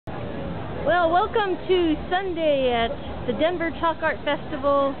Well, welcome to Sunday at the Denver Chalk Art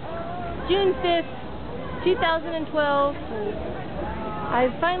Festival, June 5th, 2012. I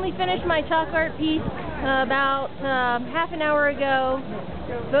finally finished my chalk art piece about half an hour ago.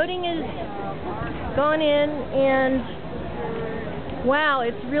 Voting is gone in, and wow,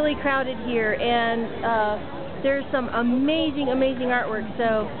 it's really crowded here, and there's some amazing artwork,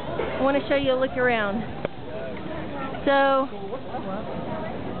 so I want to show you a look around. So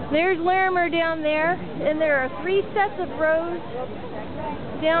there's Larimer down there, and there are 3 sets of rows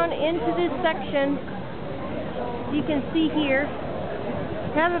down into this section. You can see here,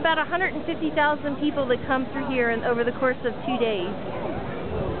 we have about 150,000 people that come through here over the course of 2 days.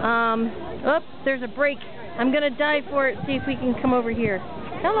 Oh, there's a break. I'm going to dive for it, see if we can come over here.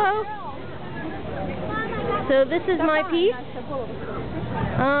 Hello. So this is my piece.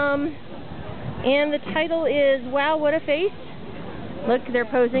 And the title is Wow, What a Face. Look, they're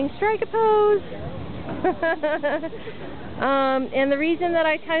posing. Strike a pose! And the reason that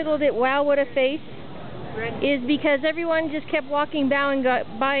I titled it Wow, What a Face is because everyone just kept walking by and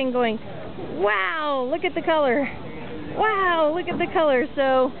going, wow, look at the color. Wow, look at the color.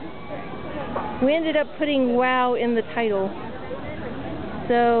 So we ended up putting wow in the title.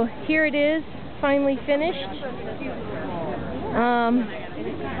 So here it is, finally finished.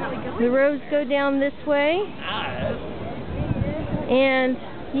 The rows go down this way. And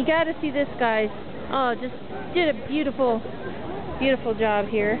you got to see this, guys. Oh, just did a beautiful job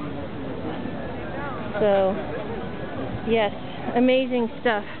here. So, yes, amazing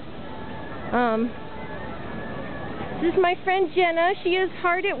stuff. This is my friend Jenna. She is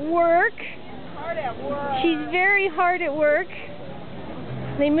hard at work. She's very hard at work.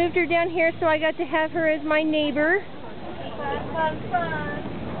 They moved her down here, so I got to have her as my neighbor.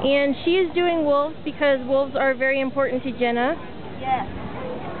 And she is doing wolves because wolves are very important to Jenna. Yes.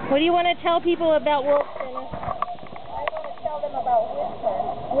 What do you want to tell people about wolves, Jenna? I want to tell them about Whistler.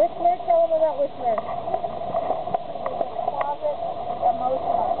 Whistler? Tell them about Whistler. She's a closet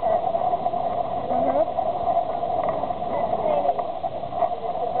emotional person. This painting is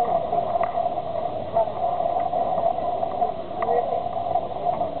supposed to be terrific.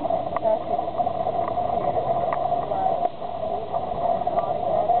 That's it.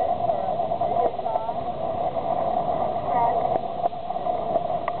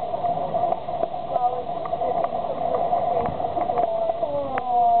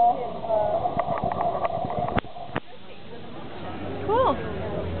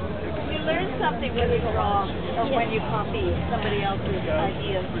 Something when you draw or when you copy somebody else's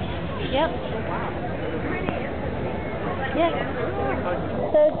ideas. Yep. Yes.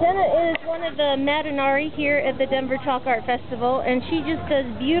 So Jenna is one of the Madinari here at the Denver Chalk Art Festival, and she just does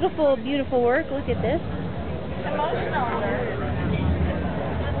beautiful work. Look at this. Emotional work.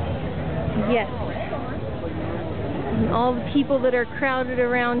 Yes. And all the people that are crowded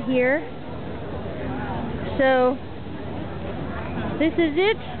around here. So this is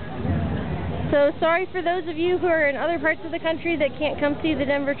it. So sorry for those of you who are in other parts of the country that can't come see the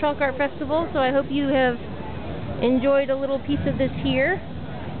Denver Chalk Art Festival, so I hope you have enjoyed a little piece of this here.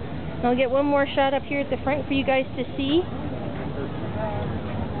 I'll get one more shot up here at the front for you guys to see.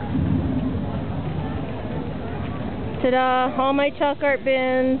 Ta-da! All my chalk art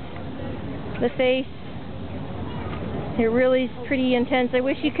bins, the face. It really is pretty intense. I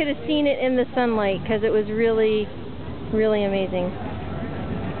wish you could have seen it in the sunlight because it was really amazing.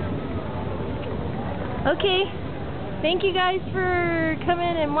 Okay, thank you guys for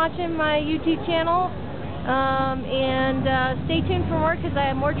coming and watching my YouTube channel, and stay tuned for more because I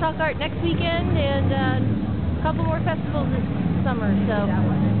have more chalk art next weekend and a couple more festivals this summer. So,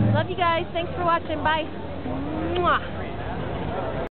 love you guys. Thanks for watching. Bye. Mwah.